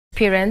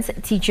Parents,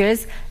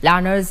 teachers,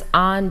 learners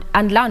and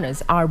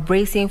learners are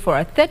bracing for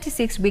a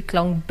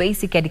 36-week-long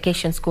basic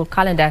education school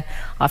calendar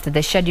after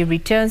the schedule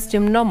returns to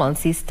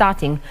normalcy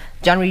starting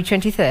January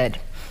 23rd.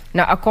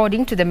 Now,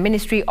 according to the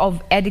Ministry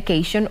of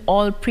Education,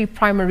 all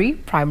pre-primary,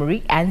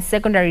 primary and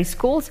secondary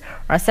schools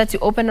are set to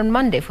open on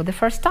Monday for the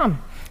first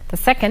time.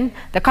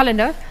 The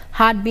calendar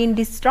had been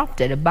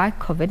disrupted by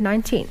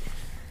COVID-19.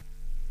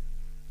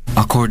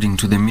 According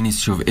to the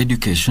Ministry of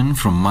Education,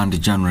 from Monday,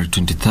 January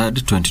 23rd,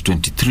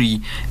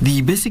 2023,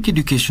 the basic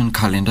education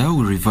calendar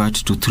will revert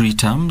to 3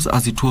 terms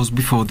as it was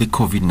before the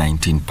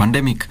COVID-19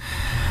 pandemic.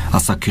 A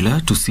circular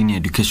to senior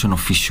education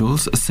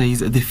officials says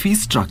the fee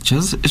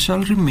structures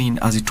shall remain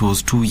as it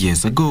was 2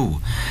 years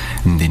ago.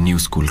 In the new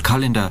school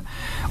calendar,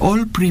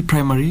 all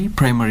pre-primary,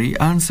 primary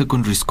and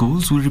secondary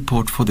schools will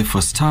report for the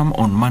first term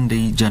on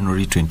Monday,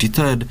 January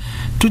 23rd,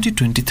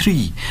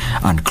 2023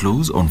 and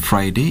close on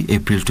Friday,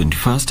 April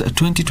 21st,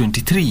 2023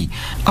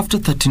 after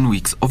 13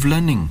 weeks of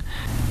learning.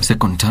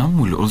 Second term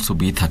will also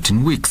be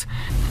 13 weeks.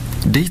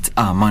 Dates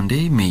are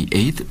Monday, May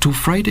 8th to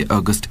Friday,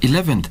 August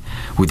 11th,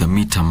 with a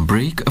midterm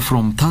break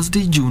from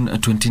Thursday, June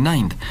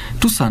 29th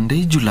to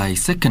Sunday, July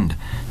 2nd,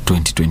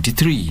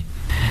 2023.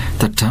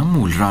 The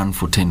term will run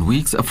for 10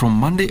 weeks from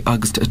Monday,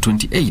 August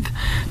 28th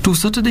to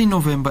Saturday,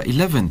 November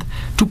 11th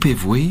to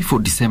pave way for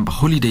December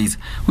holidays,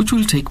 which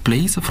will take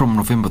place from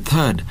November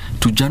 3rd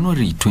to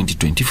January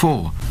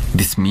 2024.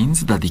 This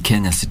means that the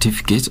Kenya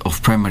Certificate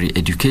of Primary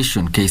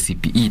Education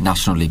KCPE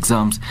national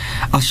exams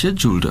are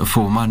scheduled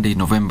for Monday,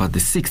 November the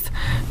 6th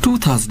to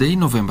Thursday,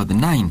 November the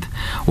 9th,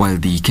 while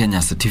the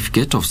Kenya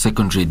Certificate of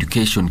Secondary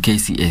Education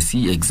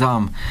KCSE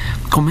exam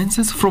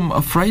commences from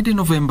Friday,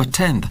 November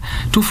 10th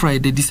to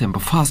Friday, December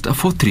 1st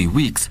for 3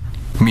 weeks.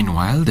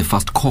 Meanwhile, the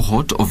first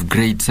cohort of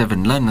grade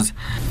 7 learners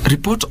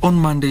report on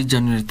Monday,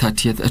 January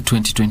 30th,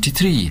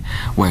 2023,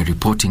 while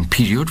reporting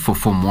period for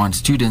Form 1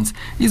 students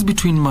is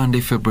between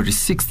Monday, February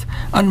 6th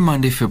and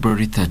Monday,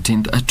 February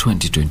 13th,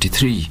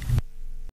 2023.